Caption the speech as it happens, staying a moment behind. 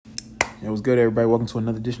It was good, everybody. Welcome to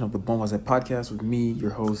another edition of the Bon Voisin podcast with me,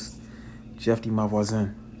 your host, Jeff D. My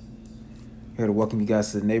Voisin. Here to welcome you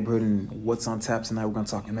guys to the neighborhood and what's on tap tonight. We're going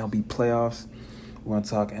to talk MLB playoffs. We're going to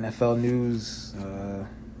talk NFL news,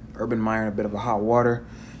 Urban Meyer in a bit of a hot water.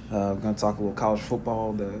 We're going to talk a little college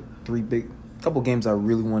football, the couple games I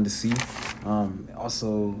really wanted to see.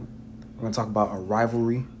 Also, we're going to talk about a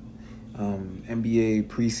rivalry, NBA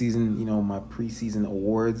preseason, my preseason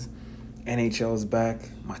awards. NHL is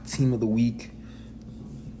back, my team of the week,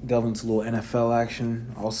 delve into a little NFL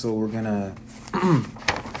action. Also, we're gonna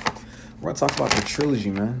talk about the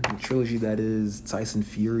trilogy, man. The trilogy that is Tyson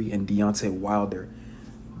Fury and Deontay Wilder.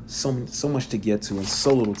 So much to get to in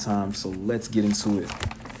so little time, so let's get into it.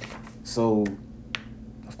 So,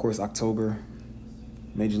 of course, October,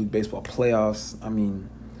 Major League Baseball playoffs. I mean,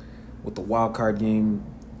 with the wild card game,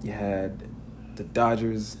 you had the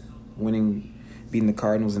Dodgers beating the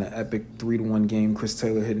Cardinals in an epic 3-1 game. Chris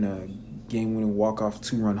Taylor hitting a game-winning walk-off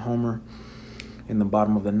 2-run homer in the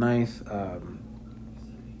bottom of the ninth.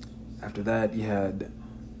 After that, you had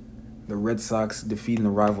the Red Sox defeating the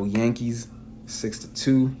rival Yankees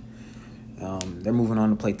 6-2. They're moving on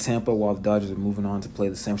to play Tampa, while the Dodgers are moving on to play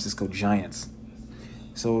the San Francisco Giants.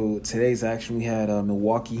 So today's action, we had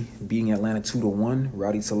Milwaukee beating Atlanta 2-1.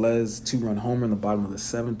 Rowdy Tellez 2-run homer in the bottom of the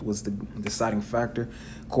seventh was the deciding factor.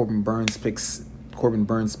 Corbin Burns pitched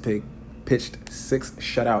 6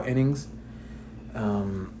 shutout innings.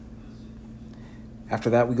 After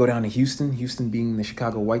that, we go down to Houston. Houston beating the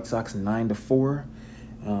Chicago White Sox 9-4.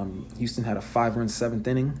 Houston had a 5-run seventh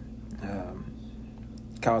inning.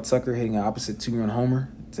 Kyle Tucker hitting an opposite 2-run homer.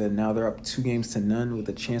 Now they're up 2-0 with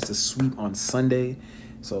a chance to sweep on Sunday.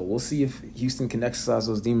 So we'll see if Houston can exercise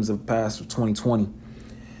those demons of the past of 2020.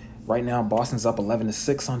 Right now, Boston's up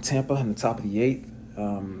 11-6 on Tampa in the top of the eighth.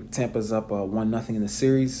 Tampa's up 1-0 in the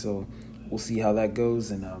series, so we'll see how that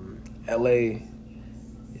goes. And LA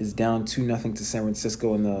is down 2-0 to San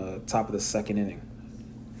Francisco in the top of the second inning.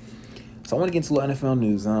 So I want to get into a little NFL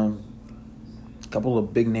news. A couple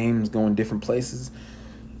of big names going different places.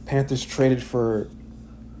 Panthers traded for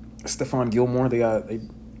Stephon Gilmore. They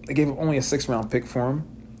gave up only a 6th-round pick for him.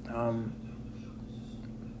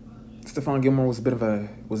 Stephon Gilmore was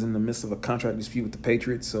in the midst of a contract dispute with the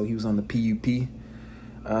Patriots, so he was on the PUP.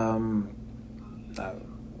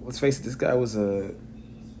 Let's face it, this guy was a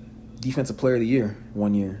Defensive Player of the Year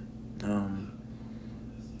one year. And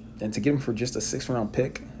to get him for just a 6th-round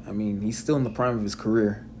pick, I mean, he's still in the prime of his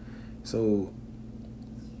career. So,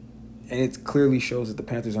 and it clearly shows that the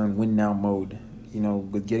Panthers are in win-now mode.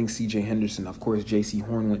 With getting C.J. Henderson, of course, J.C.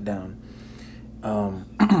 Horn went down.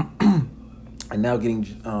 And now getting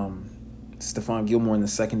Stephon Gilmore in the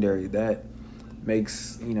secondary, that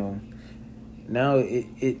makes, now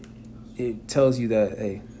it tells you that,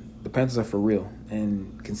 hey, the Panthers are for real.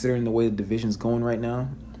 And considering the way the division's going right now,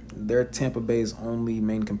 they're Tampa Bay's only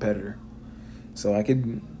main competitor. So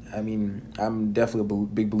I'm definitely a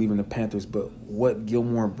big believer in the Panthers, but what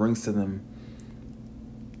Gilmore brings to them,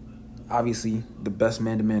 obviously the best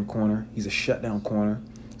man-to-man corner. He's a shutdown corner,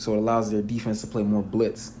 so it allows their defense to play more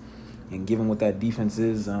blitz. And given what that defense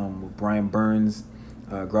is, with Brian Burns,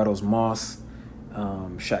 Grados Moss,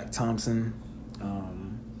 Shaq Thompson,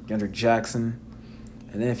 DeAndre Jackson,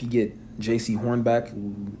 and then if you get J.C. Horn back,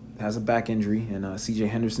 who has a back injury, and C.J.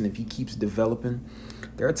 Henderson, if he keeps developing,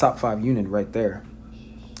 they're a top 5 unit right there.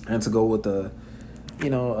 And to go with a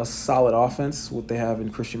solid offense, what they have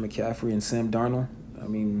in Christian McCaffrey and Sam Darnold, I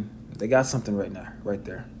mean, they got something right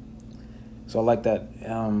there. So I like that.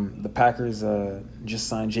 The Packers just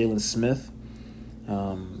signed Jalen Smith.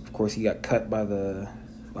 Of course, he got cut by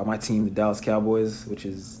my team, the Dallas Cowboys, which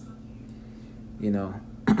is,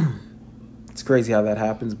 it's crazy how that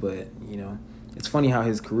happens. But it's funny how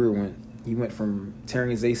his career went. He went from tearing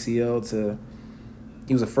his ACL to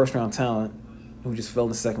he was a first-round talent who just fell in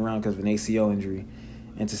the second round because of an ACL injury,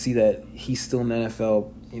 and to see that he's still in the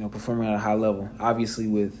NFL, performing at a high level. Obviously,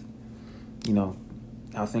 with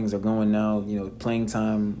how things are going now, playing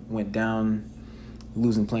time went down,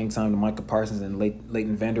 losing playing time to Micah Parsons and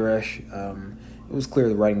Leighton Vander Esch. It was clear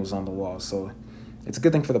the writing was on the wall. So it's a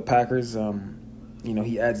good thing for the Packers.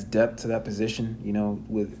 He adds depth to that position,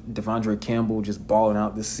 with Devondre Campbell just balling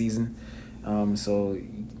out this season. So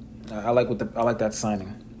I like that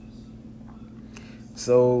signing.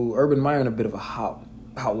 So Urban Meyer in a bit of a hot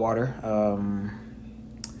water.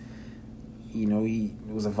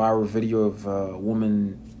 It was a viral video of a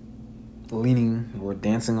woman leaning or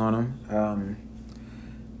dancing on him.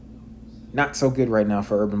 Not so good right now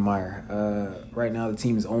for Urban Meyer. Right now the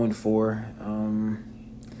team is 0-4.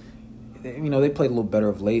 They played a little better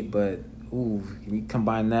of late, but you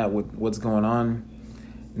combine that with what's going on,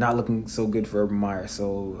 not looking so good for Urban Meyer.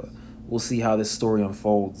 So we'll see how this story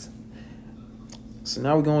unfolds. So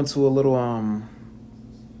now we go into a little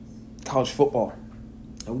college football.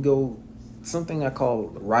 And we go something I call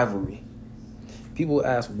rivalry. People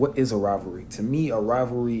ask, what is a rivalry? To me, a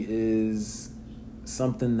rivalry is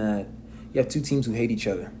something that you have two teams who hate each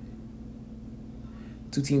other.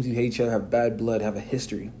 Two teams who hate each other, have bad blood, have a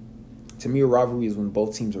history. To me, a rivalry is when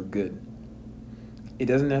both teams are good. It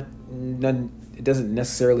doesn't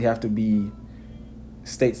necessarily have to be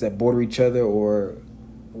states that border each other or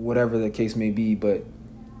whatever the case may be, but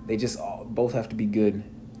they just both have to be good,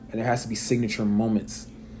 and there has to be signature moments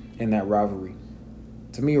in that rivalry.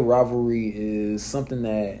 To me, a rivalry is something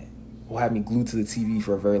that will have me glued to the TV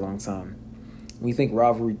for a very long time. When you think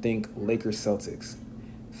rivalry, think Lakers Celtics,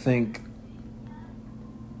 think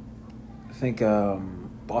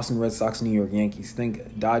Boston Red Sox New York Yankees,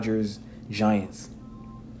 think Dodgers Giants,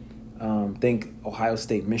 think Ohio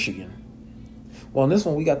State Michigan. Well, in this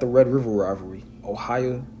one we got the Red River rivalry.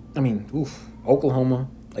 Oklahoma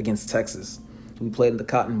against Texas. We played in the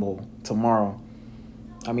Cotton Bowl tomorrow.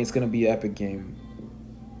 It's going to be an epic game.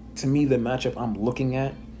 To me, the matchup I'm looking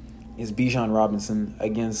at is Bijan Robinson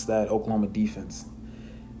against that Oklahoma defense.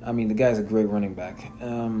 The guy's a great running back.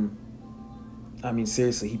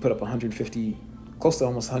 Seriously, he put up 150, close to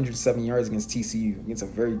almost 107 yards against TCU, against a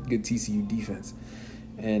very good TCU defense.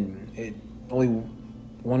 And only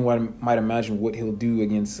one might imagine what he'll do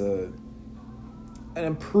against an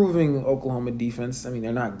improving Oklahoma defense.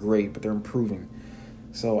 They're not great, but they're improving.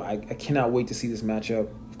 So I cannot wait to see this matchup.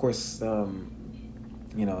 Of course, there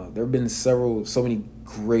have been so many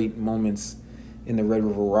great moments in the Red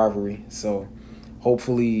River rivalry. So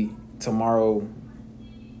hopefully tomorrow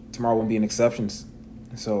won't be an exception.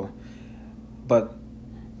 But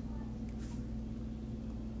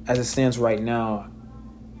as it stands right now,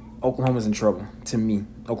 Oklahoma's in trouble. To me,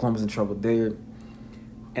 Oklahoma's in trouble.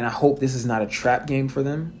 And I hope this is not a trap game for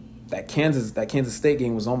them. That Kansas State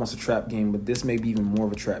game was almost a trap game, but this may be even more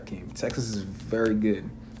of a trap game. Texas is very good.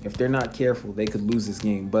 If they're not careful, they could lose this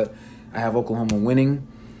game. But I have Oklahoma winning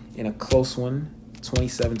in a close one,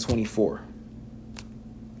 27-24.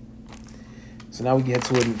 So now we get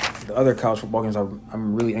to the other college football games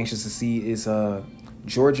I'm really anxious to see is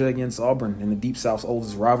Georgia against Auburn in the Deep South's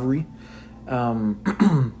oldest rivalry. Auburn's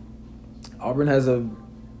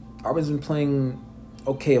been playing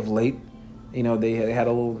okay of late. They had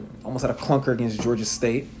almost had a clunker against Georgia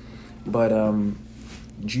State, but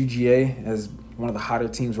GGA as one of the hotter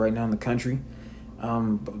teams right now in the country.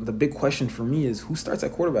 But the big question for me is who starts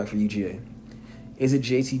at quarterback for UGA? Is it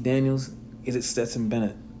JT Daniels? Is it Stetson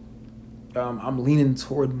Bennett? I'm leaning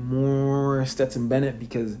toward more Stetson Bennett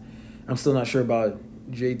because I'm still not sure about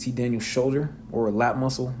JT Daniels' shoulder or lat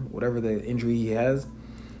muscle, whatever the injury he has.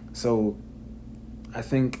 So I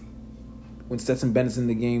think when Stetson Bennett's in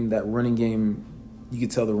the game, that running game, you can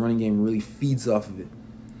tell the running game really feeds off of it.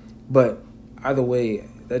 But either way,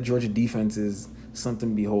 that Georgia defense is something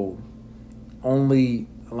to behold. Only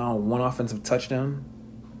allowing one offensive touchdown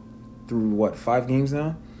through, 5 games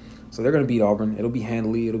now? So they're going to beat Auburn. It'll be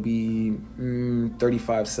handily. It'll be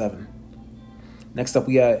 35-7. Next up,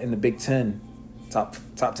 we got in the Big Ten, top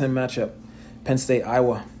 10 matchup, Penn State,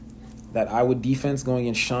 Iowa. That Iowa defense going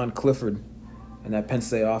against Sean Clifford and that Penn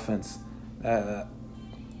State offense.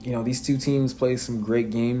 These two teams play some great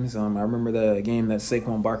games. I remember the game that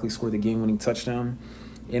Saquon Barkley scored the game-winning touchdown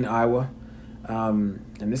in Iowa. And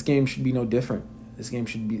this game should be no different. This game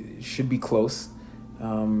should be close.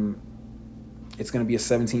 It's going to be a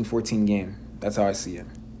 17-14 game. That's how I see it.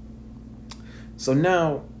 So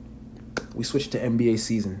now we switch to NBA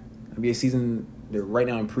season. NBA season, they're right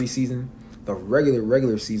now in preseason. The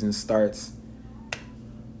regular season starts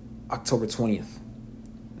October 20th,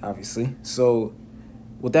 obviously. So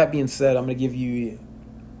with that being said, I'm going to give you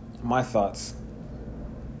my thoughts.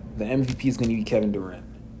 The MVP is going to be Kevin Durant.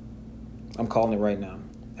 I'm calling it right now.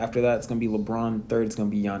 After that, it's going to be LeBron. Third, it's going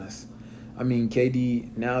to be Giannis.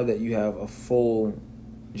 KD, now that you have a full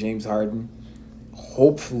James Harden,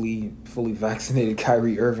 hopefully fully vaccinated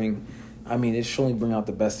Kyrie Irving, it should only bring out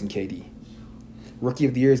the best in KD. Rookie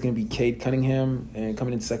of the Year is going to be Cade Cunningham, and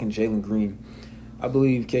coming in second, Jalen Green. I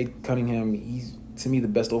believe Cade Cunningham, he's, to me, the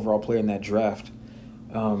best overall player in that draft.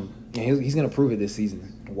 He's going to prove it this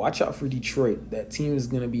season. Watch out for Detroit. That team is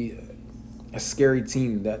going to be a scary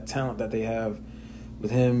team. That talent that they have with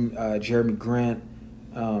him, Jeremy Grant.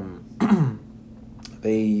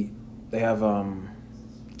 They have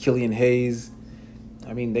Killian Hayes.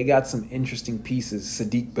 They got some interesting pieces.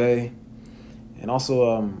 Sadiq Bey. And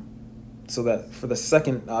also, so that for the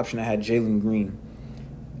second option, I had Jalen Green.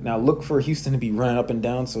 Now look for Houston to be running up and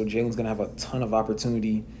down, so Jalen's going to have a ton of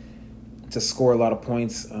opportunity to score a lot of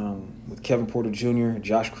points with Kevin Porter Jr.,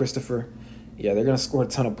 Josh Christopher. Yeah, they're going to score a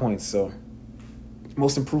ton of points. So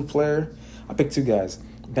most improved player, I picked two guys,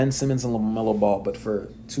 Ben Simmons and LaMelo Ball, but for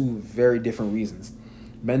two very different reasons.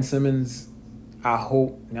 Ben Simmons, I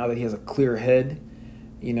hope now that he has a clear head,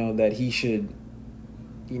 that he should,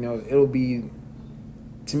 it'll be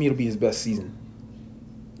his best season.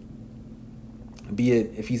 Be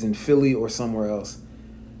it if he's in Philly or somewhere else.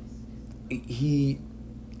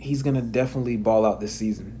 He's going to definitely ball out this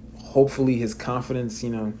season. Hopefully his confidence,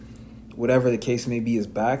 whatever the case may be, is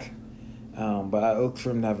back. But I look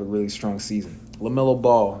for him to have a really strong season. LaMelo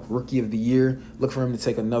Ball, Rookie of the Year. Look for him to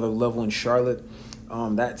take another level in Charlotte.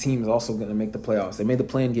 That team is also going to make the playoffs. They made the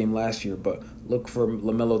play-in game last year, but look for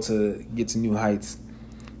LaMelo to get to new heights.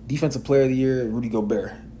 Defensive Player of the Year, Rudy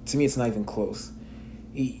Gobert. To me, it's not even close.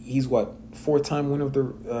 He's four-time winner of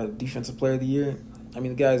the Defensive Player of the Year. I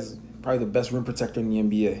mean, the guy's probably the best rim protector in the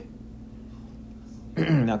NBA.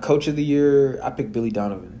 Now, Coach of the Year, I picked Billy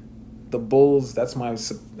Donovan. The Bulls, that's my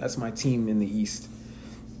team in the East.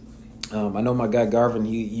 I know my guy Garvin,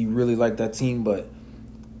 he really liked that team, but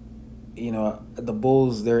the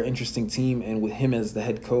Bulls, they're an interesting team, and with him as the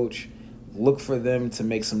head coach, look for them to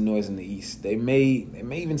make some noise in the East. They may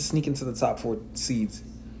even sneak into the top 4 seeds.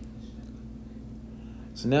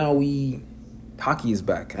 So now hockey is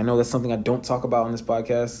back. I know that's something I don't talk about on this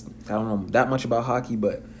podcast. I don't know that much about hockey,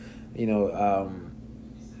 but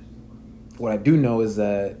what I do know is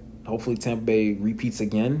that hopefully Tampa Bay repeats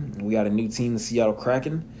again. We got a new team, the Seattle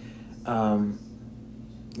Kraken.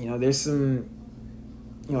 There's some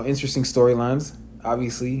interesting storylines.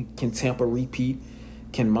 Obviously, can Tampa repeat?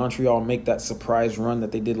 Can Montreal make that surprise run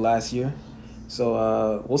that they did last year?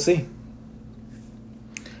 So we'll see.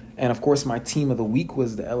 And, of course, my team of the week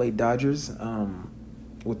was the LA Dodgers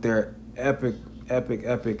with their epic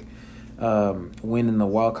win in the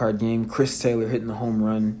wild card game. Chris Taylor hitting the home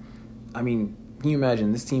run. I mean, can you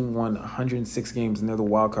imagine? This team won 106 games, and they're the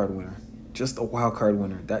wild card winner. Just a wild card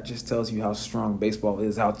winner. That just tells you how strong baseball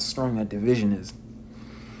is, how strong that division is.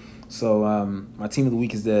 So my team of the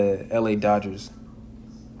week is the LA Dodgers.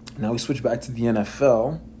 Now we switch back to the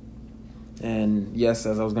NFL. And, yes,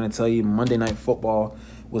 as I was going to tell you, Monday Night Football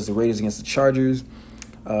was the Raiders against the Chargers.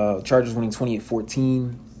 Chargers winning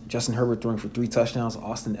 28-14. Justin Herbert throwing for 3 touchdowns.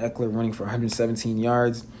 Austin Eckler running for 117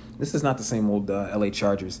 yards. This is not the same old LA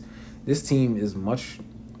Chargers. This team is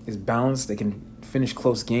balanced. They can finish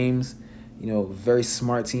close games. Very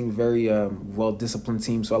smart team, very well-disciplined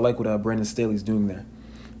team. So I like what Brandon Staley's doing there.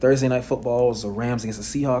 Thursday Night Football was the Rams against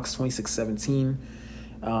the Seahawks, 26-17.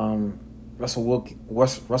 Russell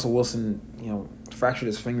Wilson, fractured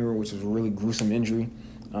his finger, which is a really gruesome injury.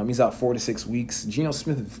 He's out 4 to 6 weeks. Geno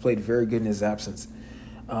Smith played very good in his absence.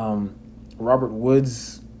 Robert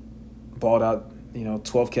Woods balled out,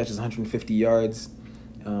 12 catches, 150 yards.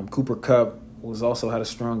 Cooper Kupp also had a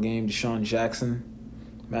strong game. Deshaun Jackson.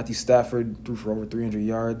 Matthew Stafford threw for over 300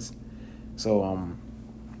 yards. So,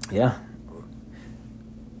 yeah.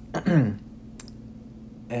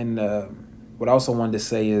 And what I also wanted to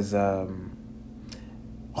say is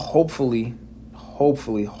hopefully,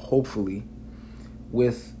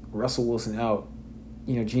 with Russell Wilson out,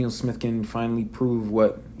 Geno Smith can finally prove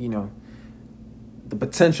what, the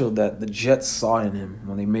potential that the Jets saw in him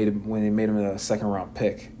when they made him a second-round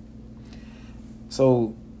pick.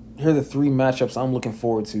 So here are the 3 matchups I'm looking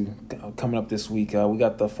forward to coming up this week. We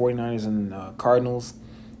got the 49ers and Cardinals.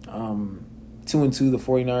 2-2, the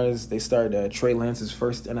 49ers. They start Trey Lance's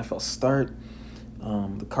first NFL start.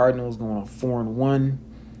 The Cardinals going on 4-1.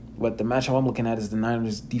 But the matchup I'm looking at is the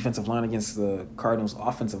Niners' defensive line against the Cardinals'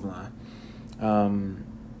 offensive line. The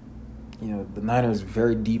Niners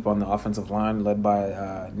very deep on the offensive line, led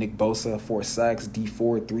by Nick Bosa, 4 sacks, D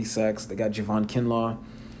Ford, 3 sacks. They got Javon Kinlaw.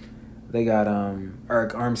 They got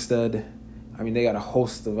Eric Armstead. I mean, they got a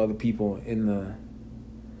host of other people in the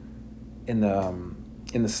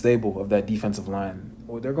stable of that defensive line.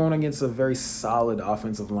 Well, they're going against a very solid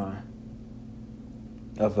offensive line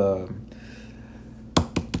of the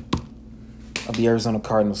Arizona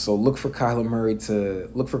Cardinals. So look for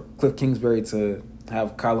Cliff Kingsbury to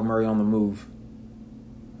have Kyler Murray on the move.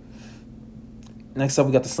 Next up,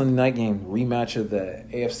 we got the Sunday night game, rematch of the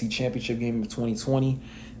AFC Championship game of 2020,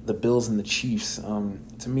 the Bills and the Chiefs. To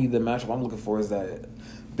me, the matchup I'm looking for is that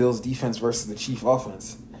Bills defense versus the Chiefs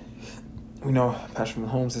offense. We know Patrick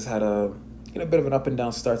Mahomes has had a bit of an up and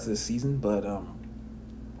down start to this season, but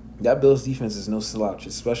that Bills defense is no slouch,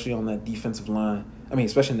 especially on that defensive line. I mean,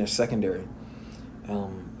 especially in their secondary.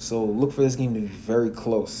 So look for this game to be very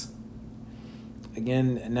close.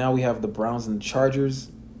 Again, now we have the Browns and the Chargers.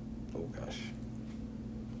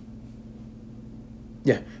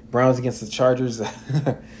 Yeah, Browns against the Chargers.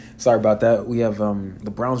 Sorry about that. We have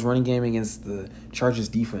the Browns running game against the Chargers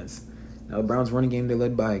defense. Now, the Browns running game, they're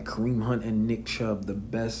led by Kareem Hunt and Nick Chubb, the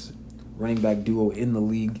best running back duo in the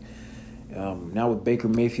league. Now with Baker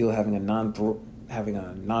Mayfield having an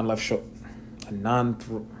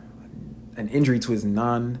injury to his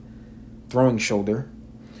non-throwing shoulder,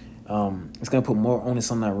 it's going to put more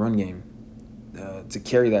onus on that run game to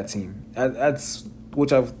carry that team. That's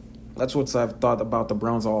what I've thought about the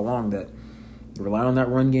Browns all along, that rely on that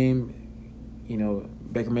run game.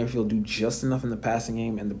 Baker Mayfield do just enough in the passing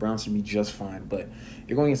game, and the Browns should be just fine. But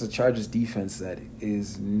you're going against a Chargers defense that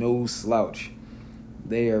is no slouch.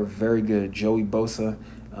 They are very good. Joey Bosa,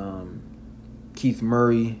 Keith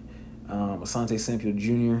Murray, Asante Samuel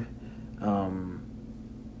Jr.,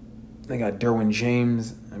 they got Derwin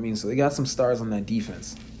James. So they got some stars on that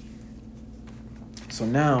defense. So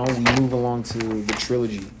now we move along to the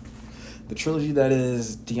trilogy. The trilogy that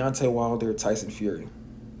is Deontay Wilder, Tyson Fury.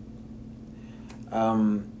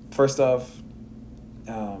 First off,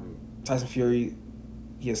 Tyson Fury,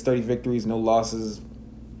 he has 30 victories, no losses,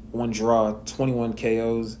 1 draw, 21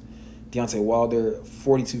 KOs. Deontay Wilder,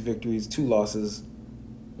 42 victories, 2 losses,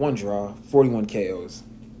 1 draw, 41 KOs.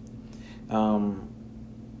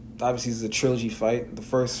 Obviously, this is a trilogy fight. The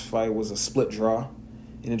first fight was a split draw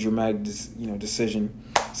in a dramatic decision.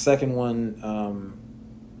 Second one,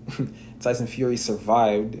 Tyson Fury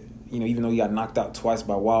survived, even though he got knocked out twice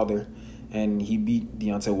by Wilder, and he beat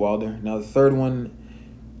Deontay Wilder. Now the third one,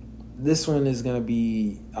 this one is going to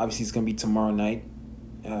be, obviously it's going to be tomorrow night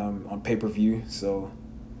on pay-per-view. So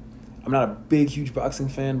I'm not a huge boxing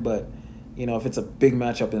fan, but if it's a big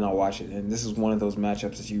matchup, then I'll watch it. And this is one of those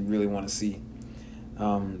matchups that you really want to see.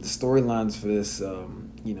 The storylines for this,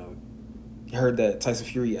 you heard that Tyson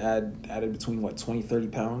Fury added between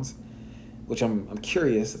 20-30 pounds, which I'm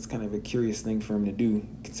curious. It's kind of a curious thing for him to do,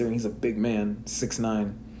 considering he's a big man,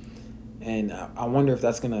 6'9", and I wonder if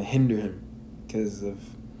that's going to hinder him because of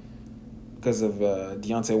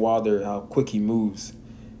Deontay Wilder, how quick he moves.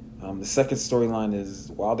 The second storyline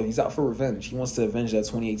is Wilder. He's out for revenge. He wants to avenge that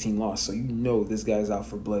 2018 loss. So this guy's out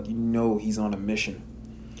for blood. He's on a mission.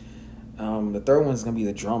 The third one is going to be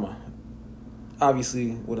the drama.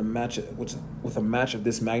 Obviously, with a match of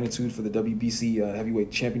this magnitude for the WBC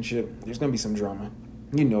Heavyweight Championship, there's going to be some drama.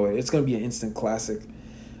 It's going to be an instant classic.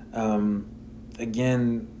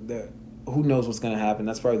 Who knows what's going to happen?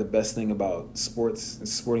 That's probably the best thing about sports and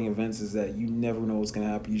sporting events, is that you never know what's going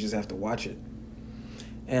to happen. You just have to watch it.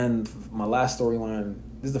 And my last storyline,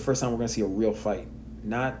 this is the first time we're going to see a real fight.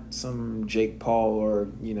 Not some Jake Paul or,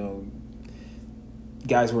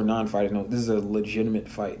 guys who are non-fighters. No, this is a legitimate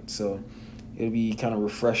fight. So it'll be kind of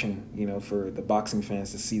refreshing, for the boxing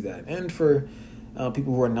fans to see that. And for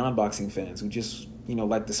people who are non-boxing fans who just,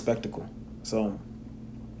 like the spectacle. So,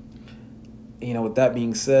 with that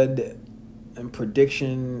being said, and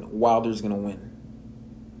prediction, Wilder's going to win.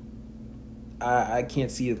 I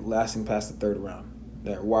can't see it lasting past the third round.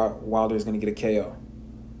 That Wilder's going to get a KO.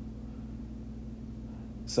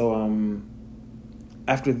 So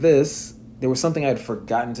after this, there was something I had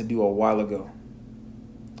forgotten to do a while ago.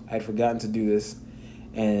 I had forgotten to do this,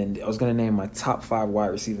 and I was going to name my top 5 wide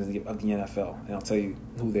receivers of the NFL, and I'll tell you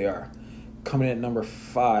who they are. Coming in at number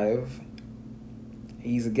 5,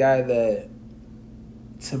 he's a guy that,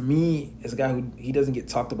 to me, is a guy who he doesn't get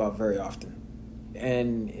talked about very often.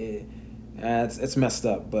 And it's messed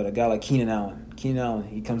up, but a guy like Keenan Allen.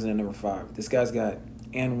 He comes in at number 5. This guy's got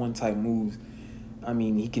and one type moves.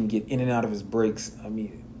 He can get in and out of his breaks.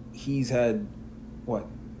 He's had,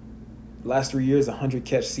 last 3 years, 100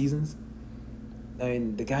 catch seasons.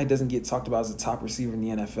 The guy doesn't get talked about as a top receiver in the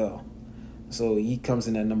NFL. So he comes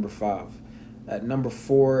in at number 5. At number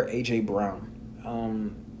 4, A.J. Brown.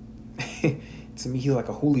 To me, he's like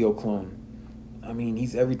a Julio clone.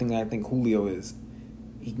 He's everything I think Julio is.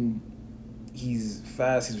 He's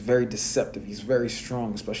fast. He's very deceptive. He's very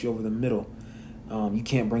strong, especially over the middle. You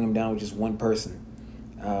can't bring him down with just one person.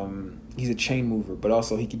 He's a chain mover, but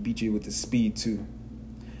also he can beat you with his speed too.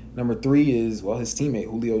 Number 3 is, his teammate,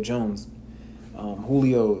 Julio Jones.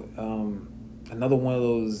 Julio, another one of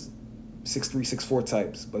those 6'3", 6'4"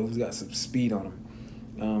 types, but who's got some speed on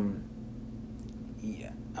him.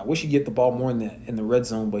 I wish he'd get the ball more in the red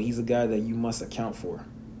zone, but he's a guy that you must account for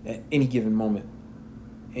at any given moment.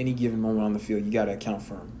 Any given moment on the field, you got to account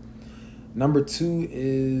for him. Number 2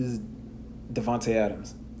 is Devontae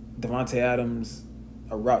Adams. Devontae Adams,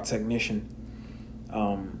 a route technician.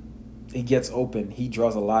 He gets open. He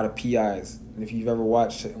draws a lot of PIs. And if you've ever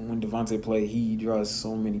watched when Devontae play, he draws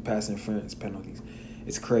so many pass interference penalties.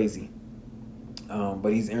 It's crazy.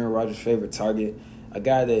 But he's Aaron Rodgers' favorite target. A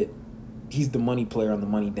guy that he's the money player on the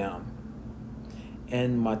money down.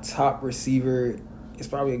 And my top receiver is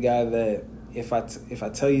probably a guy that if I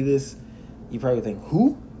tell you this, you probably think,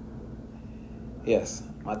 who? Yes,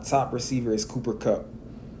 my top receiver is Cooper Kupp.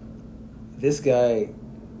 This guy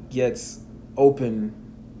gets open,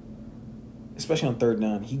 especially on third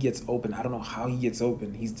down. He gets open. I don't know how he gets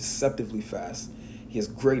open. He's deceptively fast. He has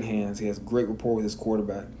great hands. He has great rapport with his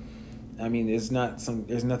quarterback. I mean, there's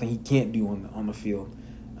nothing he can't do on the field.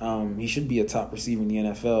 He should be a top receiver in the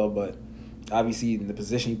NFL, but obviously in the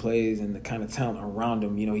position he plays and the kind of talent around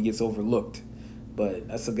him, he gets overlooked. But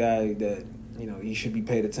that's a guy that, he should be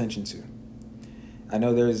paid attention to. I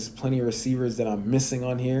know there's plenty of receivers that I'm missing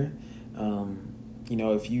on here.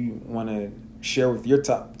 If you want to share with your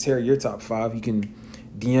top 5, you can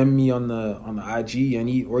DM me on the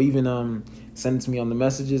IG or even send it to me on the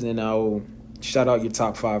messages, and I'll shout out your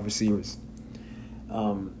top 5 receivers.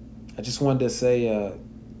 I just wanted to say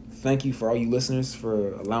thank you for all you listeners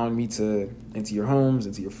for allowing me into your homes,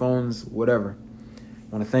 into your phones, whatever.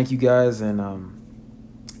 I want to thank you guys, and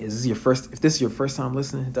if this is your first time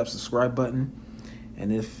listening, hit that subscribe button.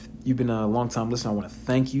 And if you've been a long time listener, I want to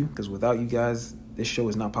thank you, because without you guys, this show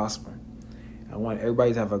is not possible. I want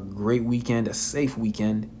everybody to have a great weekend, a safe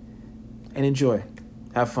weekend, and enjoy.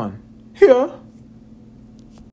 Have fun. Yeah.